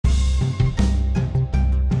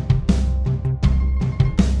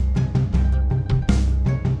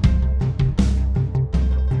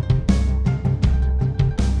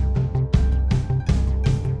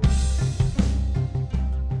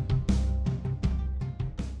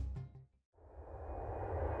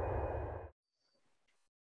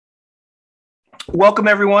Welcome,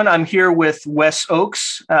 everyone. I'm here with Wes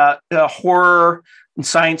Ochse, a horror and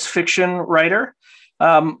science fiction writer.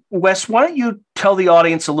 Wes, why don't you tell the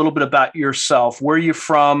audience a little bit about yourself, where you're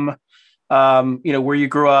from, where you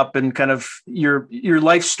grew up, and kind of your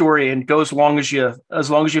life story, and go as long as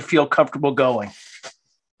you feel comfortable going.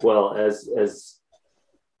 Well, as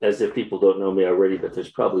if people don't know me already, but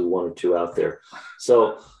there's probably one or two out there.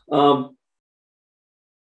 So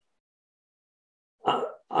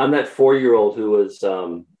I'm that 4-year-old who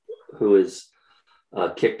was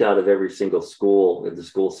kicked out of every single school in the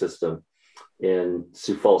school system in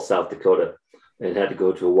Sioux Falls, South Dakota, and had to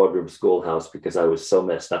go to a one-room schoolhouse because I was so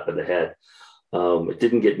messed up in the head. It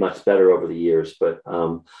didn't get much better over the years, but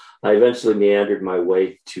I eventually meandered my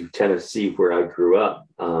way to Tennessee, where I grew up,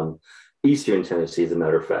 Eastern Tennessee, as a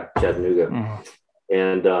matter of fact, Chattanooga.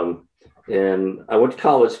 Mm-hmm. And I went to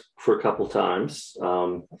college for a couple times.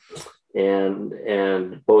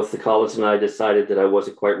 And both the college and I decided that I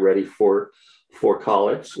wasn't quite ready for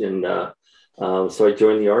college. And so I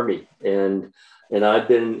joined the Army. And I've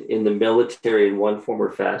been in the military in one form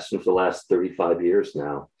or fashion for the last 35 years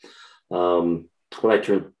now. When I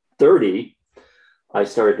turned 30, I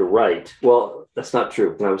started to write. Well, that's not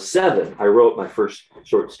true. When I was 7, I wrote my first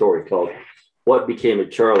short story called What Became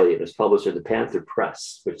of Charlie. It was published in the Panther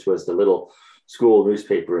Press, which was the little school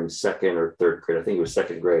newspaper in second or third grade. I think it was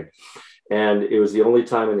second grade. And it was the only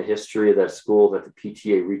time in the history of that school that the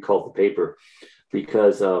PTA recalled the paper,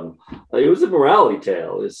 because it was a morality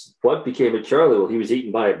tale. It's what became of Charlie. Well, he was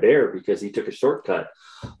eaten by a bear because he took a shortcut,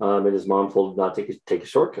 and his mom told him not to take a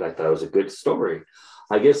shortcut. I thought it was a good story.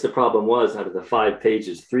 I guess the problem was, out of the 5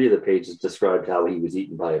 pages, 3 of the pages described how he was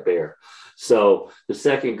eaten by a bear. So the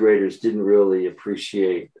second graders didn't really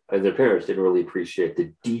appreciate, and their parents didn't really appreciate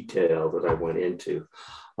the detail that I went into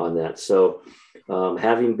on that. So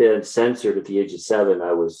having been censored at the age of 7,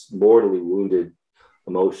 I was mortally wounded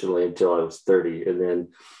emotionally until I was 30. And then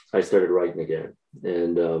I started writing again.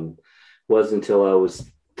 And it wasn't until I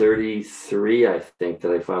was 33, I think,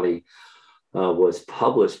 that I finally was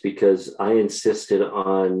published, because I insisted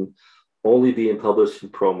on only being published in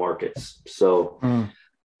pro markets. So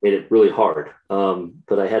made it really hard,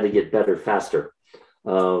 but I had to get better faster.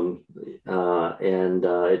 And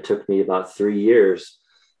it took me about 3 years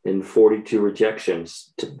and 42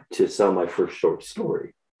 rejections to sell my first short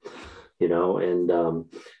story, and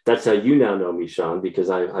that's how you now know me, Sean, because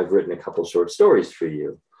I've written a couple short stories for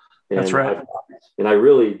you. And that's right. I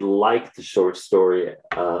really like the short story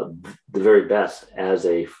the very best as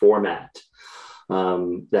a format.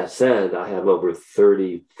 That said, I have over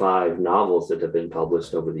 35 novels that have been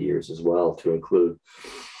published over the years as well, to include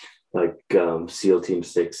like SEAL Team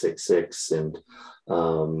 666 and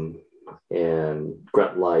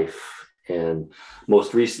Grunt Life, and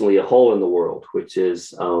most recently A Hole in the World, which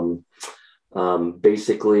is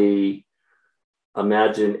basically,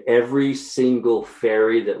 imagine every single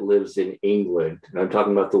fairy that lives in England. And I'm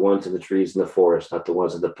talking about the ones in the trees in the forest, not the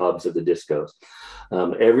ones in the pubs or the discos.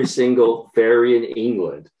 Every single fairy in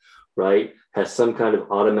England, right, has some kind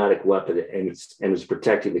of automatic weapon and is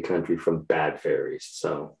protecting the country from bad fairies.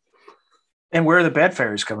 So, and where are the bad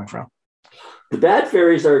fairies coming from? The bad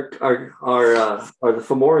fairies are the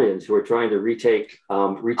Fomorians, who are trying to retake.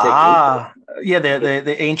 Yeah,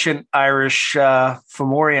 the ancient Irish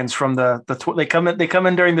Fomorians from they come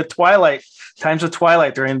in during the twilight times of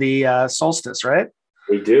twilight, during the solstice, right?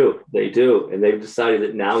 They do, and they've decided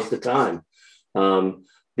that now's the time,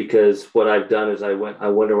 because what I've done is I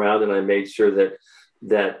went around and I made sure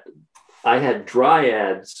that I had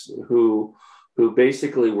dryads who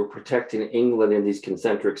basically were protecting England in these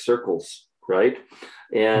concentric circles. Right.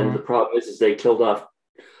 And the problem is they killed off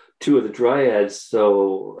 2 of the dryads.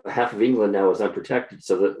 So half of England now is unprotected.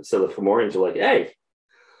 So the Fomorians are like, hey,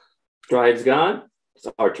 dryad's gone. It's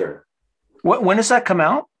our turn. When does that come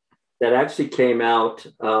out? That actually came out.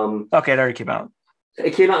 Okay, it already came out.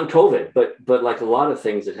 It came out in COVID, but like a lot of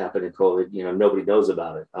things that happened in COVID, nobody knows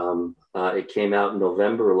about it. It came out in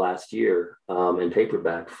November last year in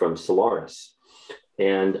paperback from Solaris.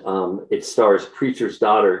 And it stars Preacher's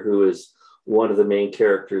Daughter, who is one of the main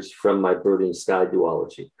characters from my Burning Sky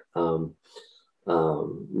duology.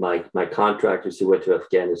 My contractors who went to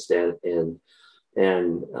Afghanistan and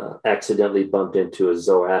accidentally bumped into a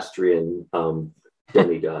Zoroastrian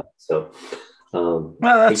demigod. So, well,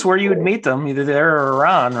 that's where you would meet them, either there or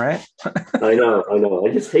Iran, right? I know. I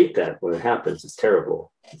just hate that when it happens. It's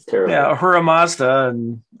terrible. Yeah, Ahura Mazda,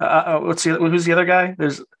 and who's the other guy?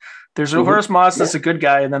 There's Ahura Mazda's a good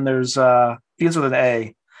guy, and then there's begins with an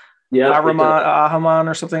A. Yeah, Ahaman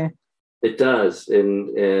or something. It does,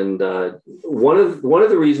 and one of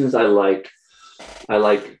the reasons I like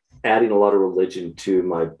adding a lot of religion to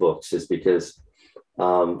my books is because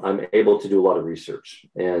I'm able to do a lot of research,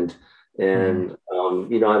 and you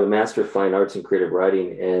know, I'm a master of fine arts and creative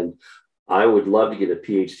writing, and I would love to get a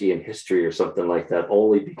PhD in history or something like that,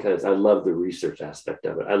 only because I love the research aspect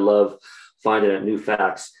of it. I love finding out new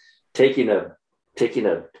facts, taking a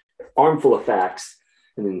armful of facts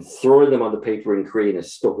and then throwing them on the paper and creating a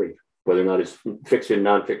story, whether or not it's fiction,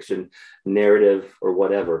 nonfiction, narrative, or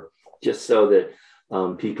whatever, just so that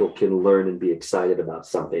people can learn and be excited about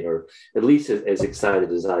something, or at least as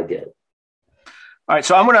excited as I get. All right,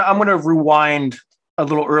 so I'm gonna rewind a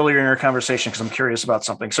little earlier in our conversation because I'm curious about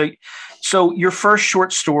something. So your first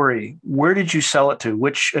short story, where did you sell it to?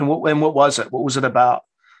 What was it? What was it about?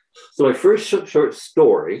 So my first short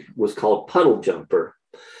story was called Puddle Jumper,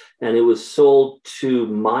 and it was sold to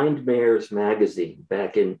Mind Mayor's magazine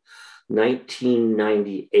back in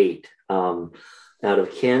 1998, out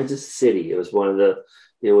of Kansas City. It was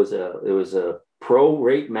it was a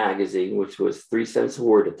pro-rate magazine, which was 3 cents a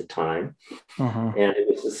word at the time. And it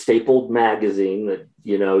was a stapled magazine that,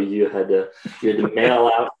 you know, you had to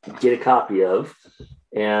mail out, get a copy of.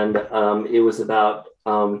 And it was about,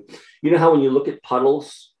 you know how when you look at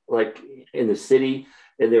puddles, like in the city,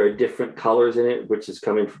 and there are different colors in it, which is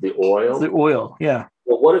coming from the oil. The oil, yeah.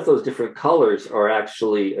 Well, what if those different colors are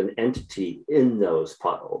actually an entity in those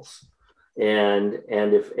puddles? And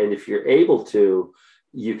if you're able to,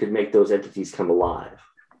 you can make those entities come alive.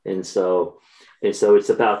 And so it's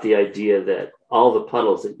about the idea that all the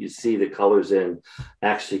puddles that you see the colors in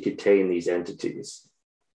actually contain these entities.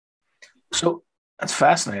 So that's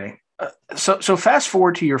fascinating. So fast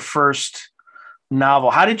forward to your first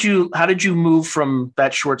novel. How did you move from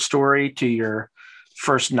that short story to your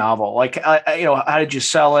first novel? Like, how did you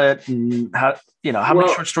sell it, and how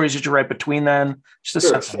many short stories did you write between then? Just a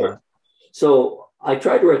sense of it. So I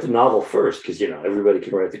tried to write the novel first because, you know, everybody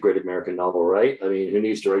can write the great American novel, right? I mean, who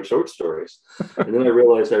needs to write short stories? And then I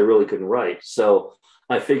realized I really couldn't write. So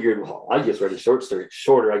I figured, well, I just write a short story. It's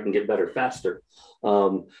shorter, I can get better faster.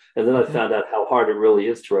 And then I found out how hard it really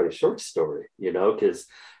is to write a short story, you know, because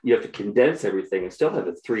you have to condense everything and still have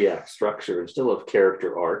a 3-act structure and still have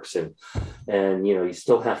character arcs. And you know, you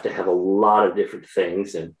still have to have a lot of different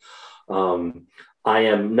things. And I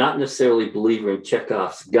am not necessarily a believer in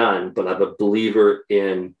Chekhov's gun, but I'm a believer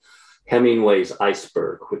in Hemingway's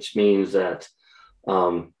iceberg, which means that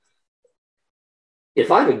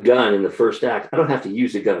if I have a gun in the first act, I don't have to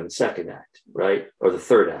use a gun in the second act, right? Or the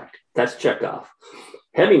third act. That's Chekhov.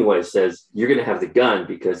 Hemingway says you're going to have the gun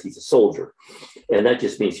because he's a soldier. And that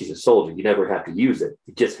just means he's a soldier. You never have to use it.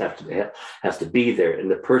 It just has to be there.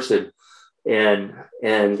 And the person, and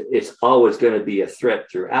it's always going to be a threat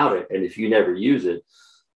throughout it. And if you never use it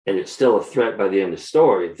and it's still a threat by the end of the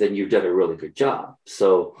story, then you've done a really good job.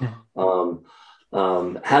 So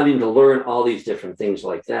having to learn all these different things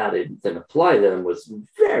like that and then apply them was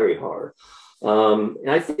very hard. And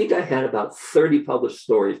I think I had about 30 published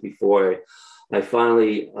stories before I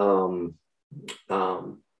finally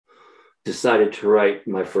decided to write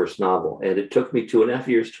my first novel. And it took me 2.5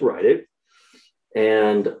 years to write it.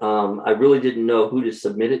 And I really didn't know who to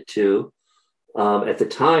submit it to. At the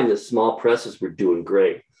time, the small presses were doing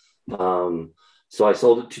great. So I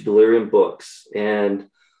sold it to Delirium Books, and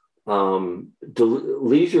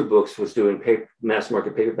Leisure Books was doing mass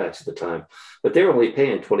market paperbacks at the time, but they were only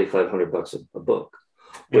paying $2,500 a book,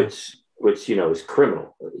 which you know is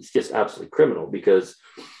criminal. It's just absolutely criminal because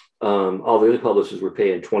all the other publishers were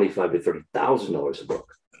paying $25,000 to $30,000 a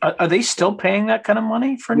book. Are they still paying that kind of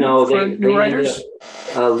money for new writers?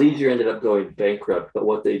 Leisure ended up going bankrupt, but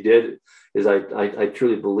what they did is I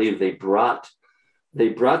truly believe they brought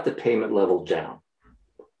the payment level down.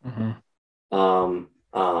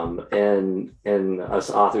 And us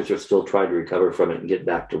authors are still trying to recover from it and get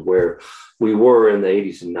back to where we were in the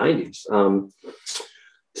 80s and 90s.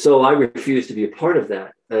 So I refused to be a part of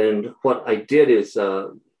that. And what I did is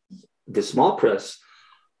the small press,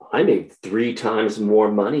 I made 3 times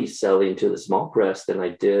more money selling to the small press than I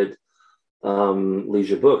did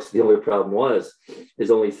Leisure Books. The only problem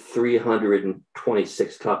is only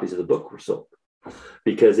 326 copies of the book were sold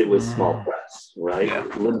because it was small press, right? Yeah.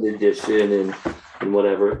 Limited edition and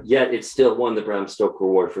whatever. Yet it still won the Bram Stoker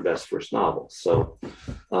Award for Best First Novel. So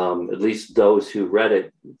at least those who read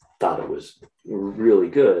it thought it was really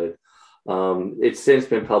good. It's since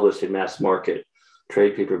been published in mass market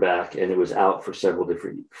trade paperback, and it was out for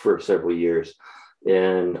several years.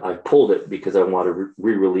 And I pulled it because I want to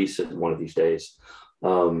re-release it one of these days.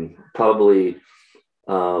 Probably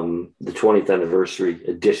the 20th anniversary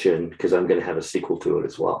edition, because I'm going to have a sequel to it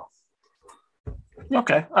as well.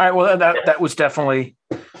 Okay. All right. Well, that was definitely.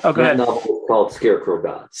 Oh, go ahead. Novel was called Scarecrow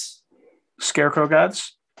Gods. Scarecrow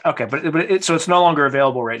Gods? Okay, but so it's no longer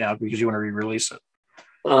available right now because you want to re-release it.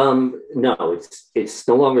 No, it's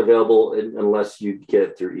no longer available unless you get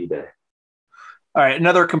it through eBay. All right,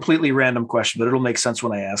 another completely random question, but it'll make sense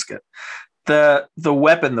when I ask it. The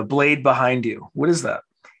weapon, the blade behind you, what is that?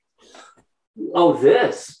 Oh,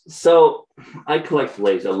 this. So I collect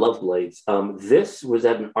blades. I love blades. This was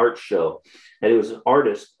at an art show, and it was an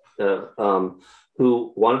artist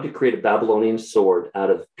who wanted to create a Babylonian sword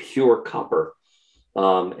out of pure copper,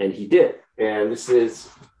 and he did. And this is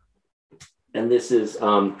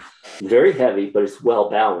very heavy, but it's well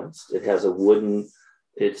balanced. It has a wooden.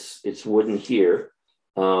 It's wooden here,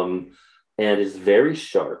 and it's very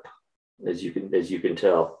sharp, as you can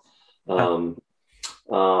tell.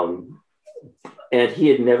 And he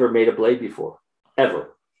had never made a blade before,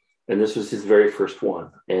 ever. And this was his very first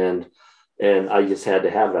one. And I just had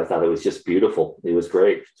to have it. I thought it was just beautiful. It was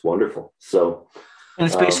great. It's wonderful. So, and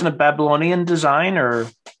it's based on a Babylonian design, or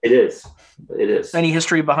it is. It is. Any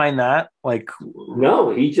history behind that? Like, no,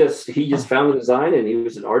 he just found the design, and he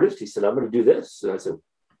was an artist. He said, "I'm going to do this." And I said,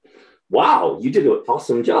 "Wow, you did an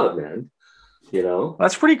awesome job, man." You know,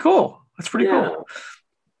 that's pretty cool. That's pretty cool.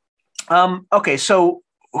 Okay, so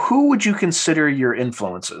who would you consider your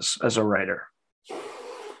influences as a writer?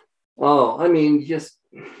 Oh,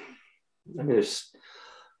 there's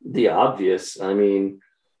the obvious.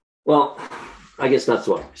 Well, I guess not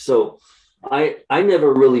so much. So I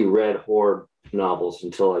never really read horror novels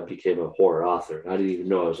until I became a horror author. I didn't even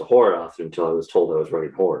know I was a horror author until I was told I was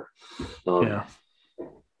writing horror. I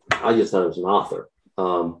just thought I was an author.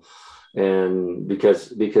 And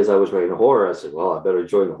because I was writing horror, I said, well, I better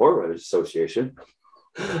join the Horror Writers Association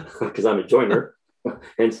because I'm a joiner,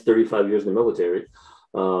 hence 35 years in the military.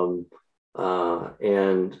 And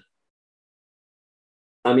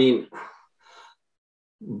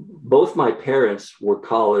both my parents were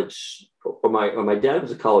college, or my dad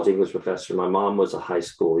was a college English professor. My mom was a high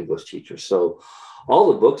school English teacher. So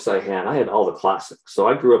all the books I had all the classics. So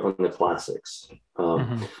I grew up on the classics.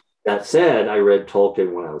 That said, I read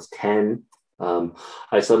Tolkien when I was 10.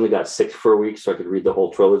 I suddenly got sick for a week so I could read the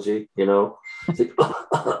whole trilogy, you know. It's like,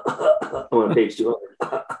 I'm on page 200.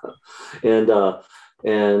 and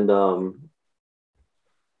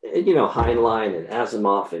you know, Heinlein and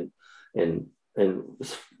Asimov and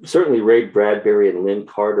certainly Ray Bradbury and Lynn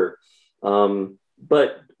Carter.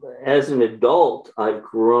 But as an adult, I've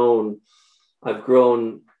grown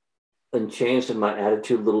and changed in my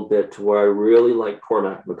attitude a little bit to where I really like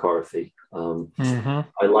Cormac McCarthy.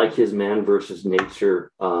 I like his man versus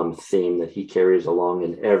nature theme that he carries along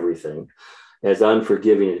in everything, as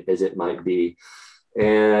unforgiving as it might be.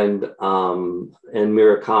 And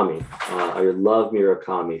Murakami. I love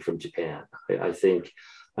Murakami from Japan. I think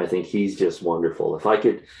he's just wonderful. If I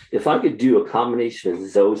could do a combination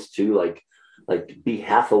of those two, like be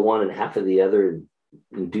half of one and half of the other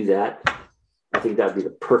and do that, I think that'd be the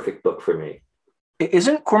perfect book for me.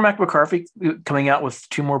 Isn't Cormac McCarthy coming out with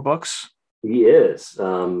 2 more books? He is.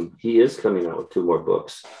 He is coming out with 2 more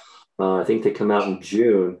books. I think they come out in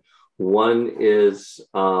June. One is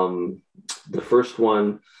the first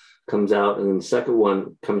one comes out, and then the second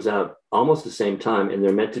one comes out almost the same time, and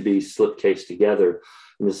they're meant to be slipcase together.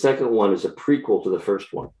 And the second one is a prequel to the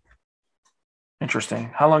first one.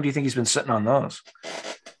 Interesting. How long do you think he's been sitting on those?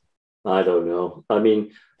 I don't know.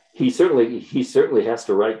 He certainly has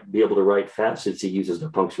to be able to write fast since he uses no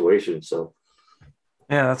punctuation. So,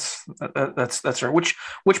 yeah, that's right. Which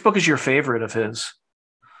book is your favorite of his?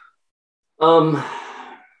 The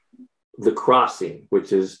Crossing,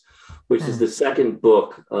 which is the second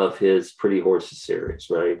book of his Pretty Horses series,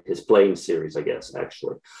 right? His playing series, I guess,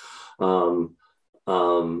 actually.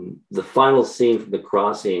 The final scene from The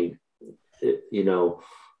Crossing, you know,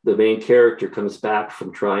 the main character comes back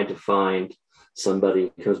from trying to find somebody,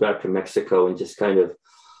 comes back to Mexico and just kind of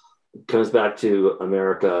comes back to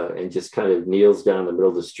America and just kind of kneels down in the middle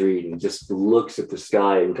of the street and just looks at the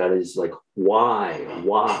sky and kind of is like,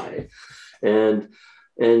 why? And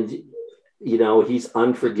you know, he's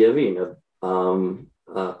unforgiving of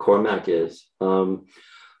Cormac is.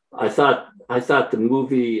 I thought the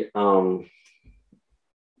movie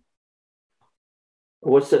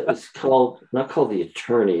what's it? It's called, not called The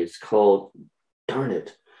Attorney. It's called, darn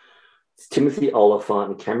it. It's Timothy Oliphant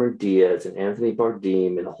and Cameron Diaz and Anthony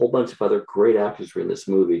Bourdain and a whole bunch of other great actors were in this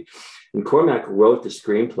movie. And Cormac wrote the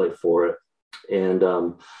screenplay for it. And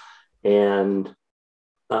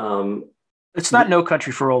it's not No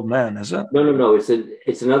Country for Old Men, is it? No.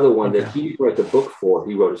 It's another one that he wrote the book for.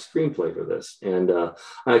 He wrote a screenplay for this. And I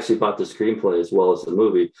actually bought the screenplay as well as the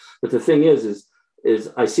movie. But the thing is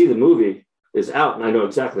I see the movie is out, and I know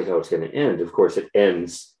exactly how it's going to end. Of course, it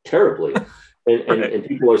ends terribly. And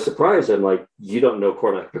people are surprised. I'm like, you don't know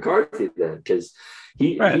Cormac McCarthy then, because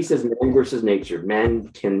he says man versus nature. Man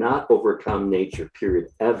cannot overcome nature, period,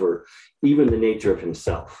 ever, even the nature of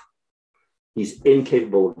himself. He's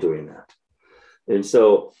incapable of doing that. And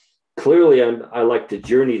so clearly I like the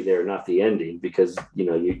journey there, not the ending, because you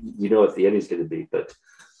know what the ending is going to be, but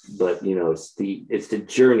it's the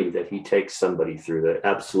journey that he takes somebody through, the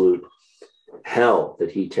absolute hell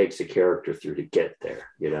that he takes a character through to get there,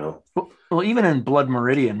 Well, even in Blood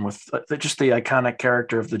Meridian, with just the iconic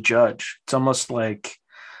character of the judge, it's almost like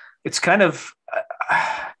it's kind of,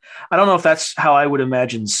 I don't know if that's how I would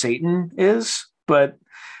imagine Satan is, but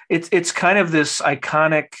it's kind of this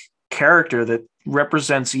iconic character that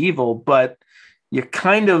represents evil, but you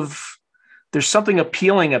kind of, there's something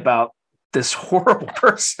appealing about this horrible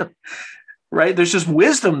person, right? There's just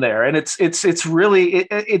wisdom there. And it's really,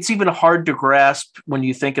 it's even hard to grasp when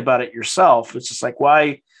you think about it yourself. It's just like,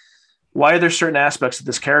 why are there certain aspects of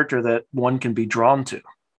this character that one can be drawn to?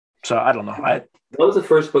 So I don't know. That was the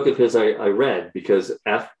first book of his I read, because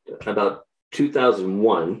after about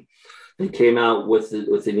 2001, he came out with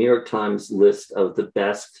the New York Times list of the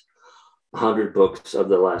best 100 books of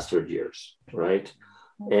the last 100 years, right?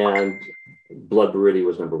 And Blood Meridian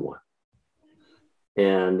was number one.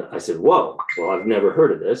 And I said, whoa, well, I've never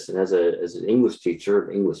heard of this. And as an English teacher,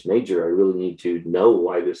 an English major, I really need to know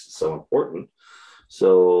why this is so important.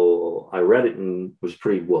 So I read it and was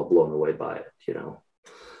pretty well blown away by it,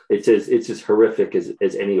 It's as horrific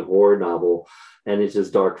as any horror novel, and it's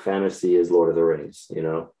as dark fantasy as Lord of the Rings,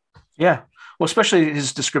 Yeah. Well, especially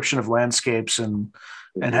his description of landscapes and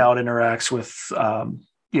how it interacts with,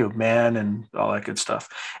 man and all that good stuff.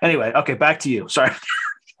 Anyway, okay, back to you. Sorry.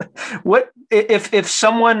 What if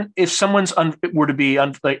someone is unfamiliar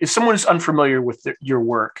with your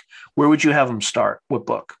work, where would you have them start? What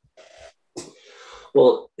book?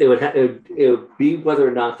 Well, it would be whether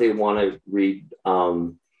or not they want to read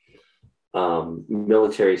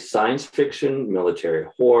military science fiction, military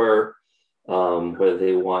horror, whether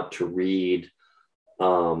they want to read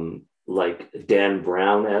like Dan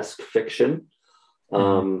Brown-esque fiction.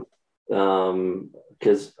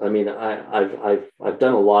 Because I've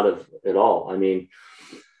done a lot of it all.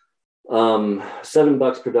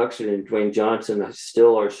 $7 Production and Dwayne Johnson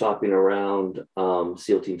still are shopping around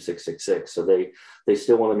SEAL Team 666, so they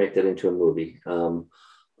still want to make that into a movie.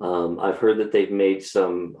 I've heard that they've made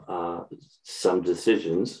some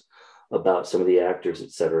decisions about some of the actors,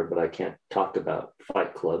 etc., but I can't talk about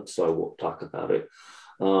Fight Club, so I won't talk about it.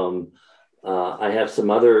 I have some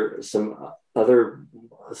other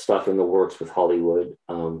stuff in the works with Hollywood.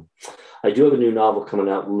 I do have a new novel coming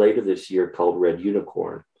out later this year called Red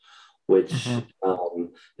Unicorn, which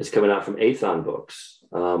is coming out from Athon Books,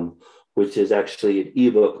 which is actually an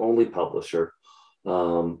ebook only publisher.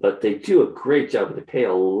 But they do a great job. They pay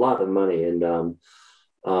a lot of money. And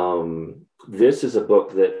this is a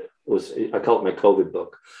book that I call it my COVID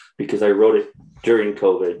book, because I wrote it during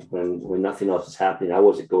COVID when nothing else was happening. I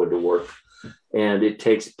wasn't going to work. And it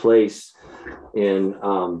takes place in,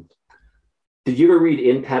 did you ever read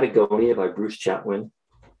In Patagonia by Bruce Chatwin?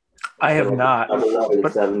 I have not. In the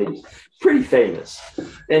 70s. Pretty famous.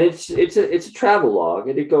 And it's a travel log,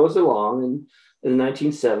 and it goes along, and in the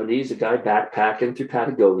 1970s, a guy backpacking through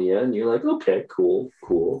Patagonia, and you're like, okay, cool.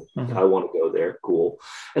 I want to go there, cool.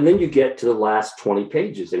 And then you get to the last 20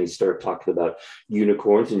 pages, and he started talking about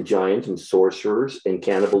unicorns and giants and sorcerers and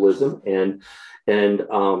cannibalism and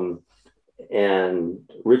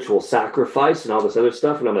ritual sacrifice and all this other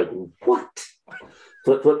stuff. And I'm like, what?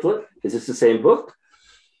 Flip. Is this the same book?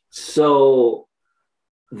 So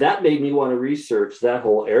that made me want to research that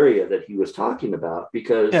whole area that he was talking about,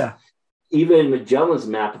 because even Magellan's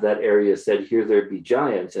map of that area said here there'd be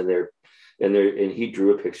giants, and he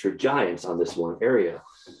drew a picture of giants on this one area.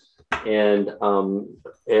 And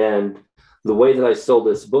the way that I sold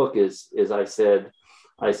this book is I said,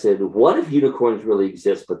 what if unicorns really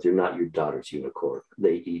exist, but they're not your daughter's unicorn?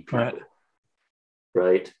 They eat people,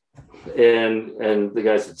 right? And the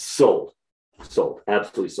guy said, sold,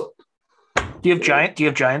 absolutely sold. Do you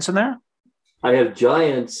have giants in there? I have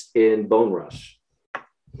giants in Bone Rush.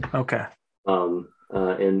 Okay. And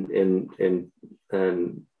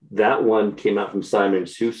that one came out from Simon &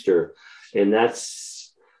 Schuster, and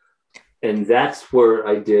that's where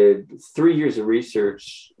I did 3 years of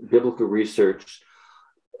research, biblical research,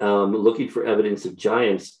 looking for evidence of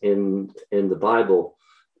giants in the Bible,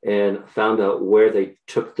 and found out where they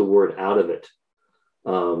took the word out of it.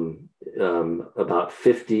 About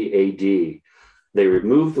 50 AD, they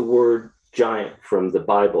removed the word giant from the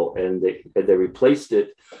Bible, and they replaced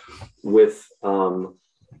it with the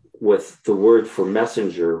word for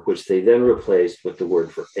messenger, which they then replaced with the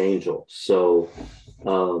word for angel. So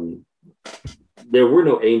there were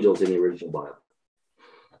no angels in the original Bible,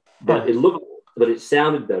 but it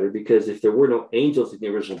sounded better, because if there were no angels in the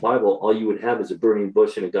original Bible, all you would have is a burning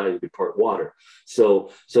bush and a guy who could part water.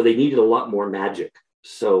 So they needed a lot more magic.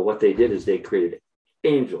 So what they did is they created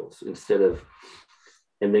angels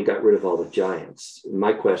and they got rid of all the giants.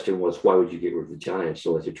 My question was, why would you get rid of the giants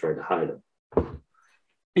unless you tried to hide them?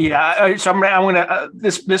 Yeah, so I'm gonna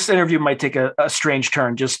this interview might take a strange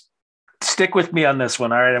turn. Just stick with me on this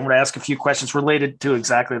one. All right, I'm going to ask a few questions related to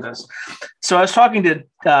exactly this. So I was talking to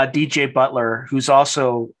DJ Butler, who's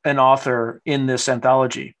also an author in this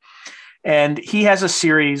anthology, and he has a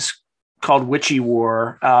series called Witchy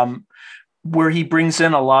War, where he brings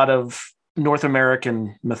in a lot of North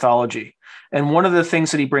American mythology. And one of the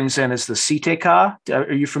things that he brings in is the Si-Te-Cah.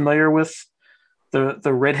 Are you familiar with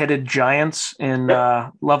the redheaded giants in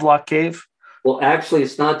Lovelock Cave? Well, actually,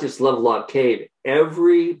 it's not just Lovelock Cave.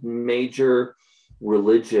 Every major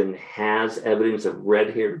religion has evidence of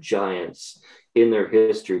red-haired giants in their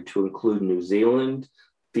history, to include New Zealand,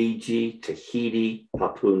 Fiji, Tahiti,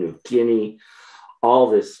 Papua New Guinea, all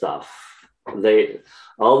this stuff.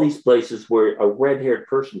 All these places where a red-haired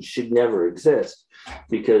person should never exist,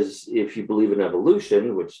 because if you believe in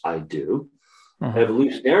evolution, which I do,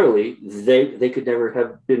 evolutionarily, they could never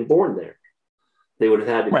have been born there. They would have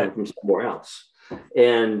had to come from somewhere else.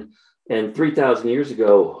 And 3,000 years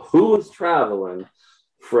ago, who was traveling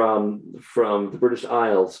from the British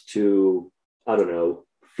Isles to, I don't know,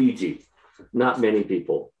 Fiji? Not many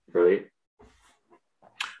people, right?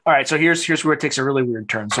 All right. So here's where it takes a really weird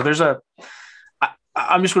turn. So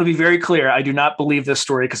I'm just going to be very clear. I do not believe this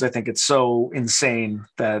story because I think it's so insane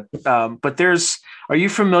that, but are you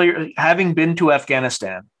familiar, having been to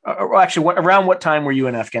Afghanistan, or actually around what time were you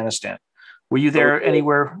in Afghanistan? Were you there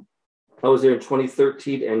anywhere? I was there in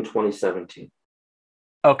 2013 and 2017.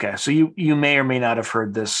 Okay, so you may or may not have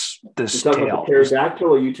heard this You're talking tale. about the pterodactyl,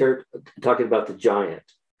 or you talking about the giant?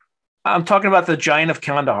 I'm talking about the Giant of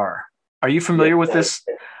Kandahar. Are you familiar with this?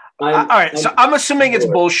 All right, so I'm assuming it's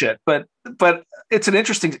bullshit, but it's an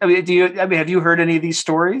interesting. I mean, have you heard any of these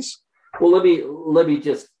stories? Well, let me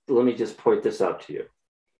just point this out to you.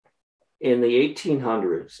 In the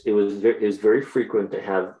 1800s, it was very frequent to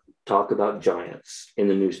have talk about giants in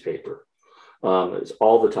the newspaper. It's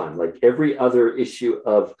all the time. Like every other issue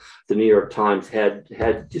of the New York Times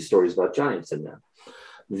had stories about giants in them.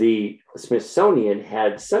 The Smithsonian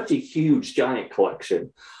had such a huge giant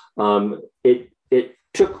collection. It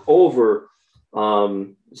took over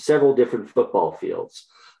several different football fields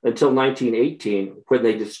until 1918, when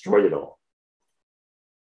they destroyed it all.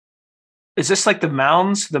 Is this like the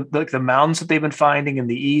mounds, the mounds that they've been finding in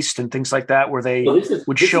the East and things like that, where they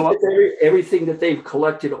would show up? Everything that they've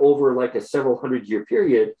collected over like a several 100-year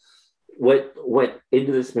period went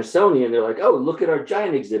into the Smithsonian. They're like, oh, look at our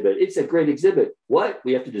giant exhibit. It's a great exhibit. What?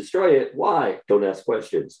 We have to destroy it. Why? Don't ask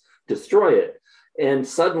questions. Destroy it. And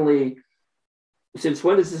suddenly, since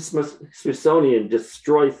when does the Smithsonian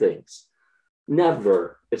destroy things?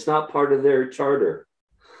 Never. It's not part of their charter.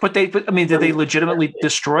 But did they legitimately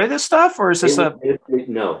destroy this stuff, or is this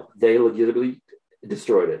No, they legitimately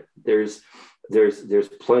destroyed it. There's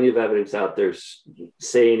plenty of evidence out there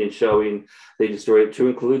saying and showing they destroyed it, to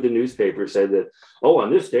include the newspaper said that, oh, on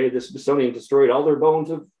this day, the Smithsonian destroyed all their bones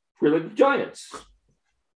of related giants.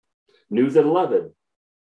 News at 11.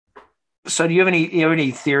 So do you have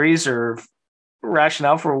any theories or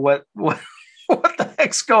rationale for what the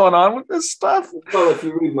heck's going on with this stuff? Well, if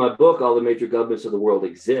you read my book, All the Major Governments of the World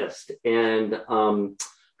Exist. And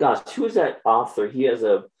gosh, who is that author? He has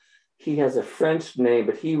a French name,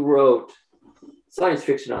 but he wrote science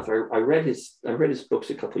fiction author. I read his books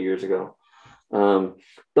a couple of years ago.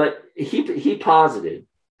 But he posited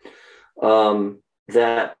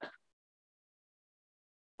that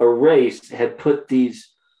a race had put these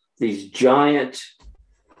giant,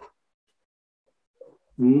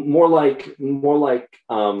 more like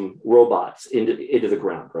robots into the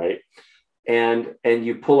ground, right? And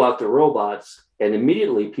you pull out the robots, and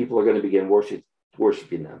immediately people are going to begin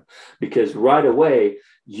worshiping them, because right away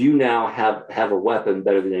you now have a weapon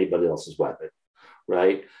better than anybody else's weapon,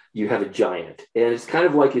 right? You have a giant, and it's kind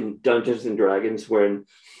of like in Dungeons and Dragons,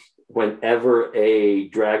 whenever a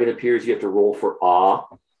dragon appears, you have to roll for awe,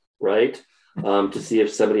 right? To see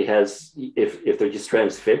if somebody if they're just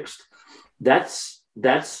transfixed. That's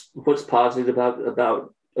what's positive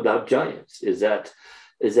about giants, is that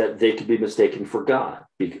they could be mistaken for God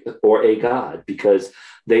or a god, because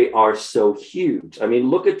they are so huge. I mean,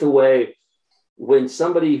 look at the way when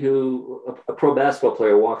somebody a pro basketball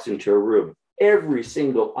player walks into a room, every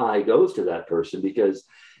single eye goes to that person because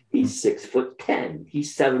he's 6'10",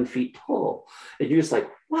 he's 7 feet tall. And you're just like,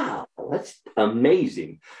 wow, that's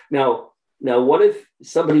amazing. Now, what if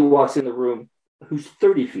somebody walks in the room who's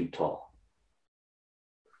 30 feet tall?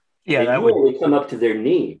 Yeah, and that you would only come up to their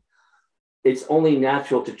knee. It's only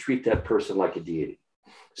natural to treat that person like a deity.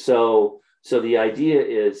 So the idea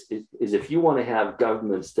is if you want to have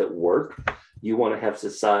governments that work, you want to have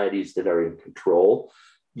societies that are in control,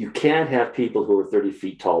 you can't have people who are 30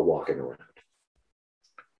 feet tall walking around.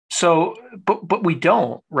 So, but we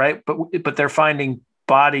don't, right? But they're finding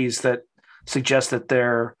bodies that suggest that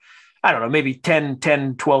they're, I don't know, maybe 10,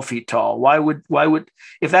 12 feet tall. Why would,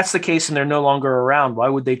 if that's the case and they're no longer around, why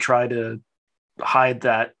would they try to hide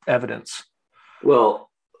that evidence?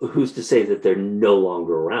 Well, who's to say that they're no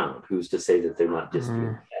longer around? Who's to say that they're not just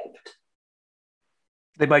being kept?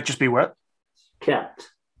 They might just be what? Kept.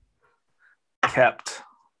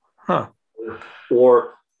 Huh.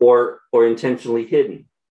 Or intentionally hidden.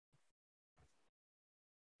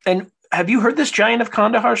 And have you heard this Giant of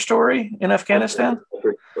Kandahar story in Afghanistan? I've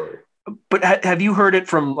heard the story. But have you heard it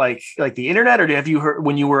from like the internet, or have you heard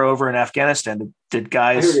when you were over in Afghanistan? Did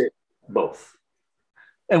guys? I heard it both.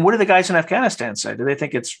 And what do the guys in Afghanistan say? Do they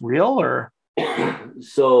think it's real, or?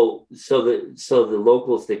 So the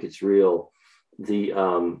locals think it's real.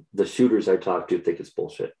 The shooters I talked to think it's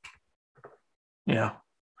bullshit. Yeah.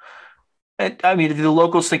 And, I mean, do the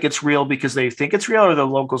locals think it's real because they think it's real, or the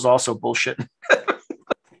locals also bullshit?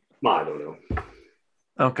 I don't know.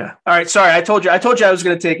 Okay. All right. Sorry. I told you I was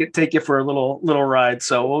going to take you for a little ride.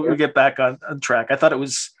 So we'll get back on track. I thought it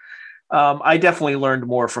was, I definitely learned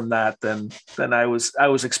more from that than I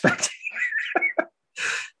was expecting.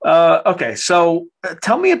 Okay. So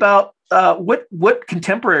tell me about, what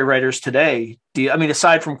contemporary writers today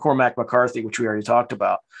aside from Cormac McCarthy, which we already talked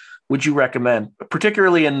about, would you recommend,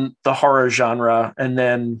 particularly in the horror genre? And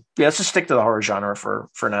then, let's just stick to the horror genre for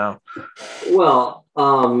now. Well,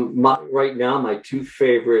 right now, my three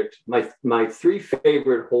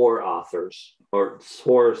favorite horror authors, or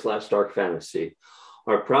horror/dark fantasy,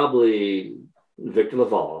 are probably Victor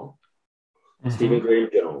LaValle, Stephen Graham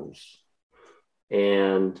Jones,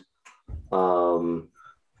 and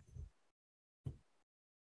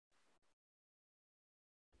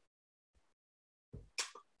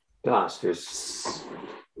gosh, there's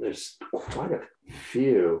quite a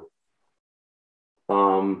few.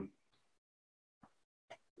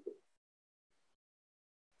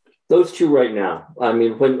 Those two right now. I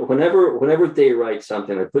mean, whenever they write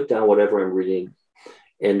something, I put down whatever I'm reading,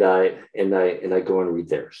 and I go and read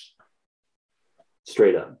theirs.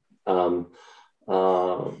 Straight up.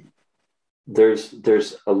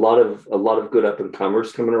 There's a lot of good up and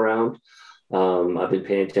comers coming around. I've been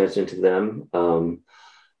paying attention to them. I'm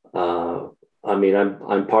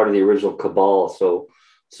part of the original cabal, so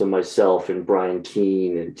myself and Brian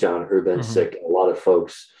Keene and John Urbancic, a lot of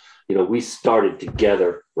folks, we started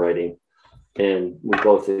together writing, and we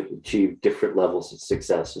both achieved different levels of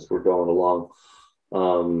success as we're going along.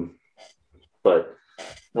 But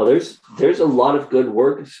no, there's a lot of good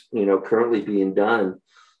work, currently being done.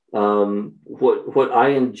 What I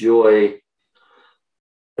enjoy,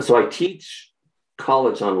 so I teach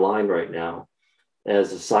college online right now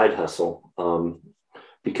as a side hustle,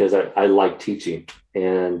 because I like teaching,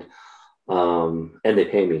 and they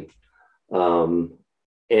pay me.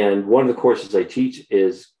 And one of the courses I teach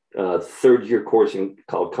is a third-year course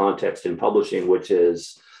called Context in Publishing, which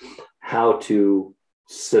is how to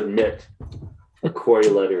submit a query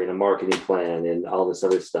letter and a marketing plan and all this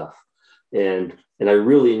other stuff. And I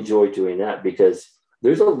really enjoy doing that, because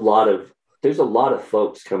there's a lot of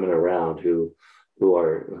folks coming around who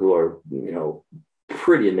are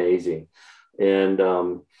pretty amazing, and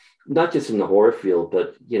not just in the horror field,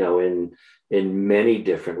 but in many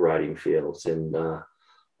different writing fields. And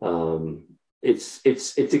it's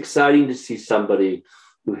exciting to see somebody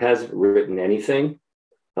who hasn't written anything.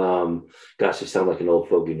 Gosh, I sound like an old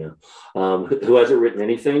fogey now. Who hasn't written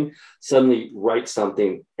anything suddenly write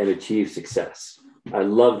something and achieve success. I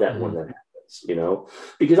love that when that happens,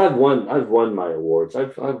 because I've won my awards.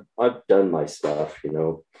 I've done my stuff,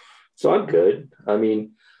 so I'm good. I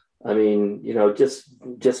mean,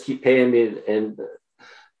 just keep paying me and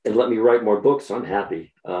let me write more books. I'm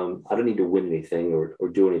happy. I don't need to win anything or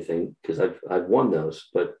do anything, because I've won those.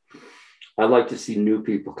 But I like to see new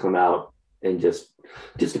people come out and just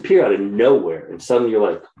appear out of nowhere, and suddenly you're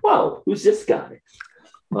like, "Whoa, who's this guy?"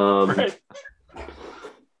 Right.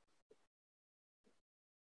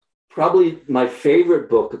 Probably my favorite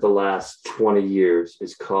book of the last 20 years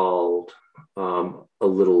is called A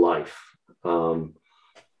Little Life.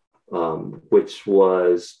 which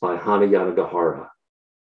was by Hana Yanagihara.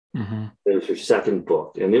 Mm-hmm. It was her second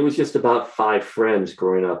book, and it was just about 5 friends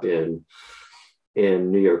growing up in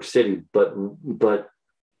New York City. But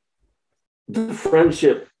the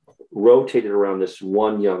friendship rotated around this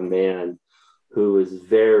one young man who was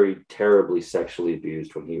very terribly sexually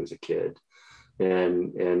abused when he was a kid,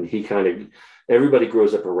 and he kind of, everybody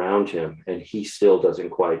grows up around him, and he still doesn't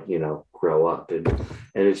quite, grow up, and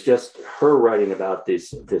it's just her writing about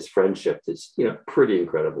this friendship that's pretty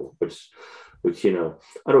incredible, which I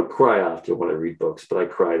don't cry often when I read books, but I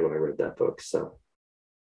cried when I read that book. So.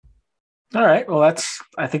 All right. Well,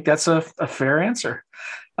 I think that's a fair answer.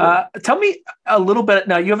 Tell me a little bit.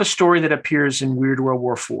 Now, you have a story that appears in Weird World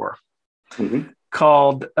War IV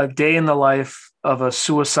called A Day in the Life of a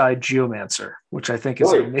Suicide Geomancer, which I think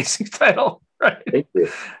is an amazing title. Right. Thank you.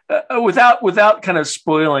 Without kind of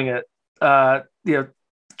spoiling it,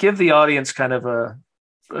 give the audience kind of a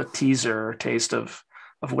teaser or taste of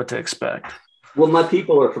what to expect. Well, my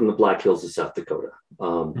people are from the Black Hills of South Dakota.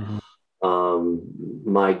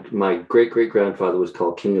 My great-great-grandfather was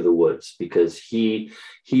called King of the Woods because he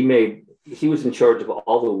was in charge of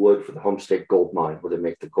all the wood for the Homestake gold mine where they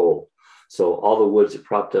make the gold. So all the woods that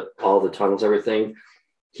propped up all the tunnels, everything,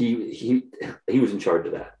 he was in charge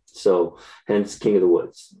of that. So hence King of the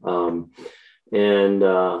Woods. And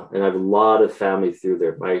I have a lot of family through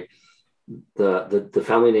there. The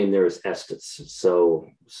family name there is Estes. So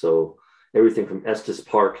everything from Estes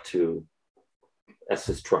Park to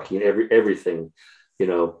Estes Trucking, everything,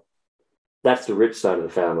 that's the rich side of the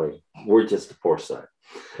family. We're just the poor side.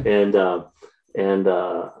 And so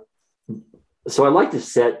I like to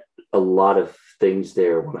set a lot of things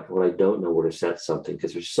there when I don't know where to set something,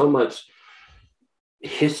 because there's so much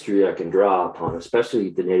history I can draw upon, especially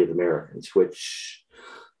the Native Americans, which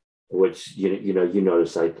you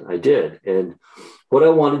notice I did. And what I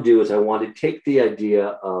want to do is I want to take the idea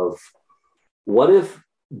of what if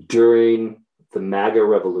during the MAGA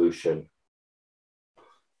revolution,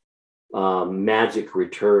 magic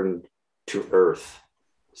returned to Earth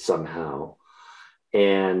somehow,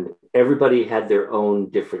 and everybody had their own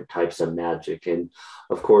different types of magic. And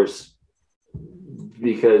of course,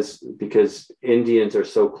 because Indians are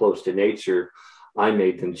so close to nature, I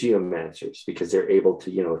made them geomancers because they're able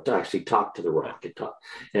to actually talk to the rock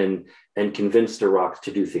and convince the rock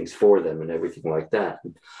to do things for them and everything like that.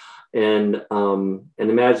 And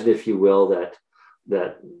imagine, if you will, that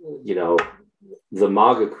the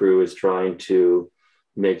MAGA crew is trying to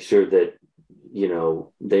make sure that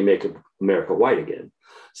they make America white again.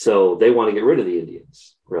 So they want to get rid of the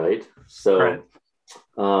Indians, right? So right.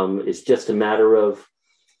 It's just a matter of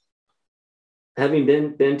having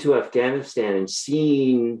been to Afghanistan and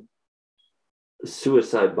seeing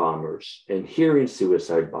suicide bombers and hearing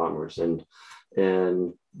suicide bombers and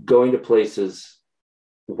going to places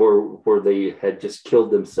where they had just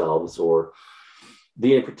killed themselves or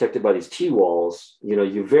being protected by these T-walls.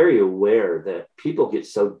 You're very aware that people get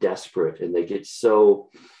so desperate and they get so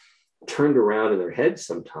turned around in their heads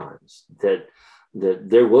sometimes that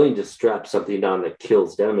they're willing to strap something down that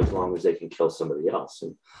kills them as long as they can kill somebody else.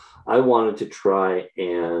 And I wanted to try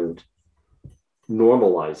and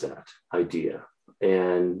normalize that idea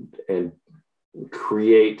and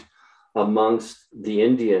create amongst the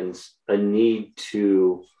Indians a need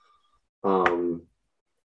to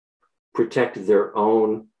protect their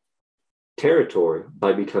own territory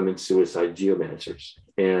by becoming suicide geomancers.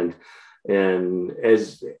 And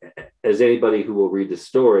as anybody who will read the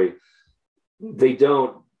story, they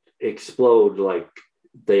don't explode like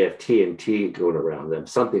they have TNT going around them.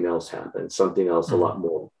 Something else happens, something else a lot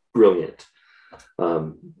more brilliant,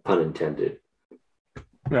 pun intended.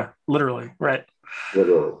 Yeah, literally, right.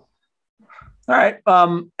 Literally. All right.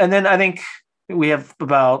 And then I think we have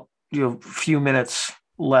about a few minutes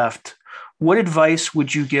left. What advice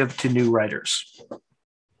would you give to new writers?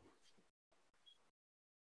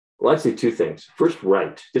 Well, I'd say 2 things. First,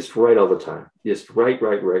 write. Just write all the time. Just write.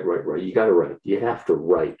 You got to write. You have to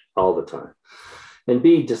write all the time. And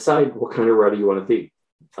B, decide what kind of writer you want to be.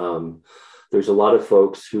 There's a lot of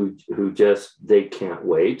folks who just, they can't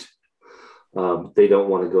wait. They don't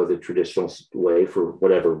want to go the traditional way for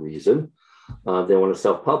whatever reason. They want to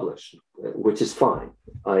self-publish, which is fine.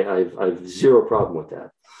 I've zero problem with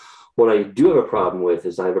that. What I do have a problem with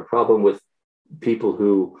is I have a problem with people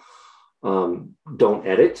who don't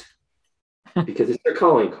edit because it's their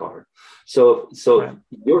calling card. So right.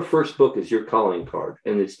 Your first book is your calling card,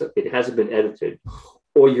 and it hasn't been edited,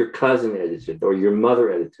 or your cousin edited, or your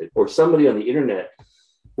mother edited, or somebody on the internet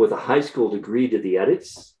with a high school degree did the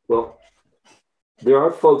edits. Well, there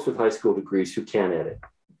are folks with high school degrees who can edit.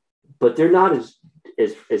 but they're not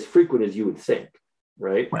as frequent as you would think,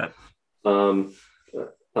 right? Right.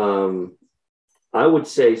 I would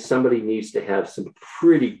say somebody needs to have some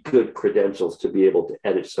pretty good credentials to be able to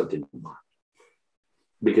edit something,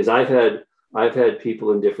 because I've had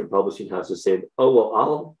people in different publishing houses saying, "Oh,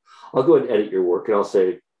 well, I'll go ahead and edit your work," and I'll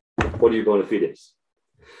say, "What are you going to feed us?"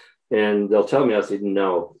 And they'll tell me, I'll say,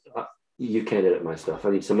 "No, you can't edit my stuff. I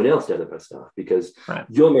need someone else to edit my stuff, because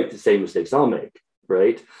you'll make the same mistakes I'll make,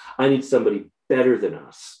 right? I need somebody better than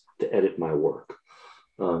us to edit my work.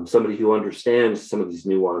 Somebody who understands some of these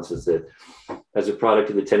nuances that, as a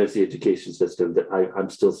product of the tenancy education system, that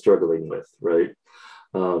I'm still struggling with, right?"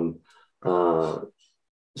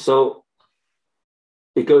 So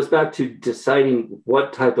it goes back to deciding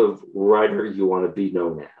what type of writer you want to be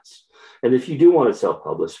known as. And if you do want to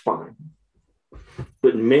self-publish, fine.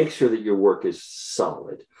 But make sure that your work is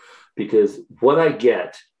solid, because what I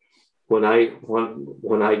get when I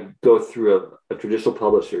go through a traditional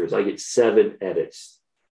publisher is I get 7 edits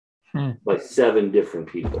by 7 different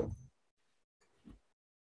people.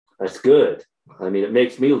 That's good. I mean, it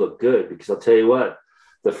makes me look good, because I'll tell you what,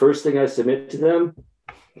 the first thing I submit to them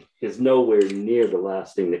is nowhere near the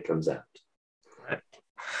last thing that comes out.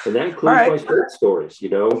 And that includes my short stories.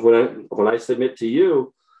 When I submit to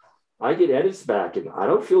you, I get edits back and I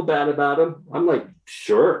don't feel bad about them. I'm like,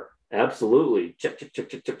 sure, absolutely. Check.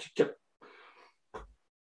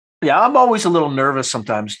 Yeah, I'm always a little nervous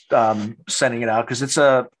sometimes sending it out, because it's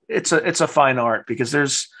a fine art, because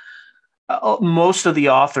there's most of the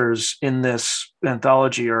authors in this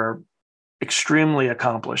anthology are extremely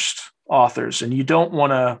accomplished authors, and you don't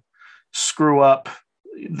want to screw up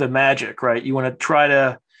the magic, right? You want to try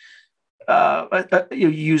to you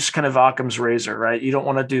use kind of Occam's razor, right? You don't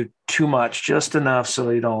want to do too much, just enough so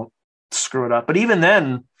you don't screw it up. But even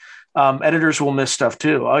then, editors will miss stuff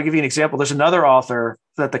too. I'll give you an example. There's another author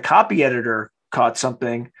that the copy editor caught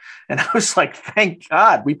something, and I was like, thank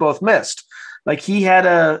God we both missed. Like he had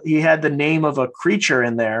the name of a creature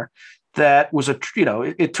in there that was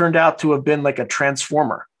it turned out to have been like a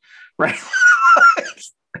transformer, right?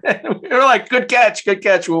 And we were like, good catch.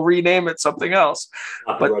 We'll rename it something else.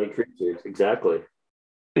 Copyrighted creatures, exactly.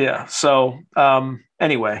 Yeah. So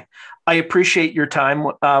anyway, I appreciate your time,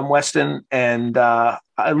 Weston, and I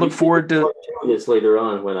look forward to this later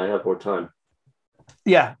on when I have more time.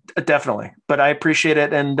 Yeah, definitely. But I appreciate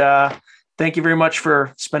it, and thank you very much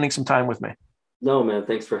for spending some time with me. No, man.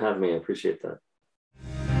 Thanks for having me. I appreciate that.